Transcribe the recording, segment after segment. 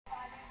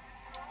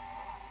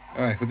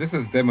Alright, so this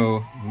is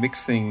demo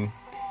mixing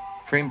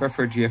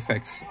FrameBuffer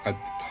GFX at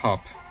the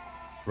top,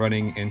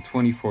 running in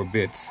 24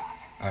 bits,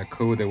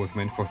 code that was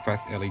meant for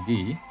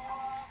FastLED.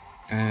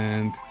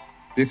 And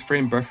this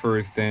FrameBuffer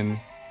is then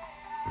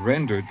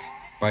rendered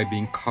by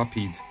being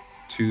copied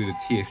to the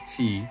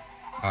TFT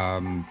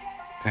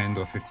 10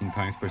 or 15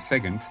 times per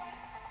second.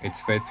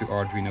 It's fed to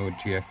Arduino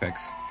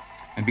GFX.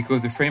 And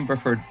because the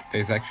FrameBuffer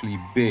is actually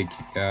big,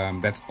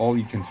 that's all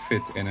you can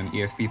fit in an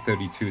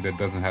ESP32 that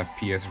doesn't have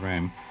PS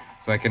RAM.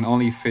 So I can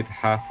only fit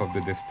half of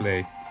the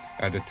display,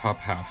 the top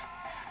half.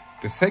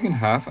 The second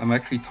half I'm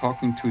actually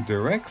talking to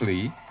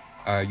directly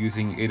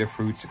using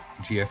Adafruit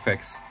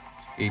GFX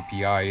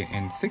API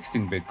in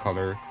 16-bit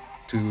color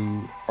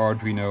to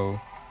Arduino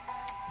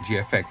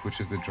GFX, which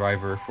is the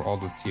driver for all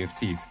those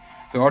TFTs.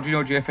 So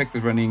Arduino GFX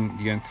is running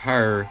the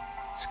entire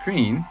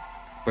screen,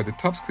 but the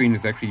top screen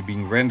is actually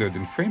being rendered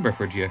in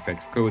FrameBuffer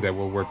GFX code that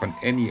will work on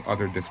any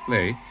other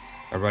display,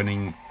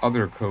 running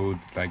other code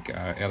like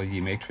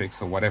LED matrix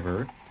or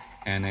whatever,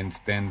 and it's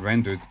then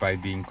rendered by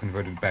being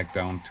converted back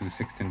down to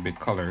 16-bit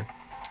color,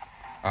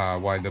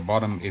 while the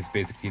bottom is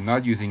basically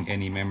not using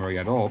any memory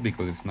at all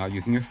because it's not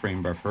using a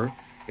FrameBuffer.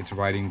 It's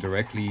writing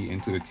directly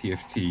into the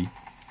TFT,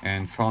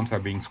 and fonts are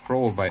being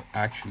scrolled by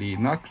actually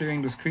not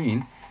clearing the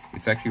screen.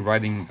 It's actually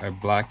writing a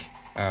black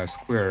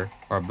square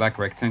or a black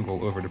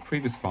rectangle over the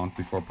previous font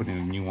before putting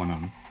a new one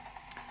on.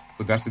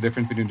 So that's the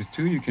difference between the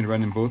two. You can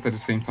run them both at the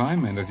same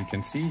time, and as you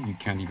can see, you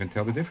can't even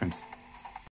tell the difference.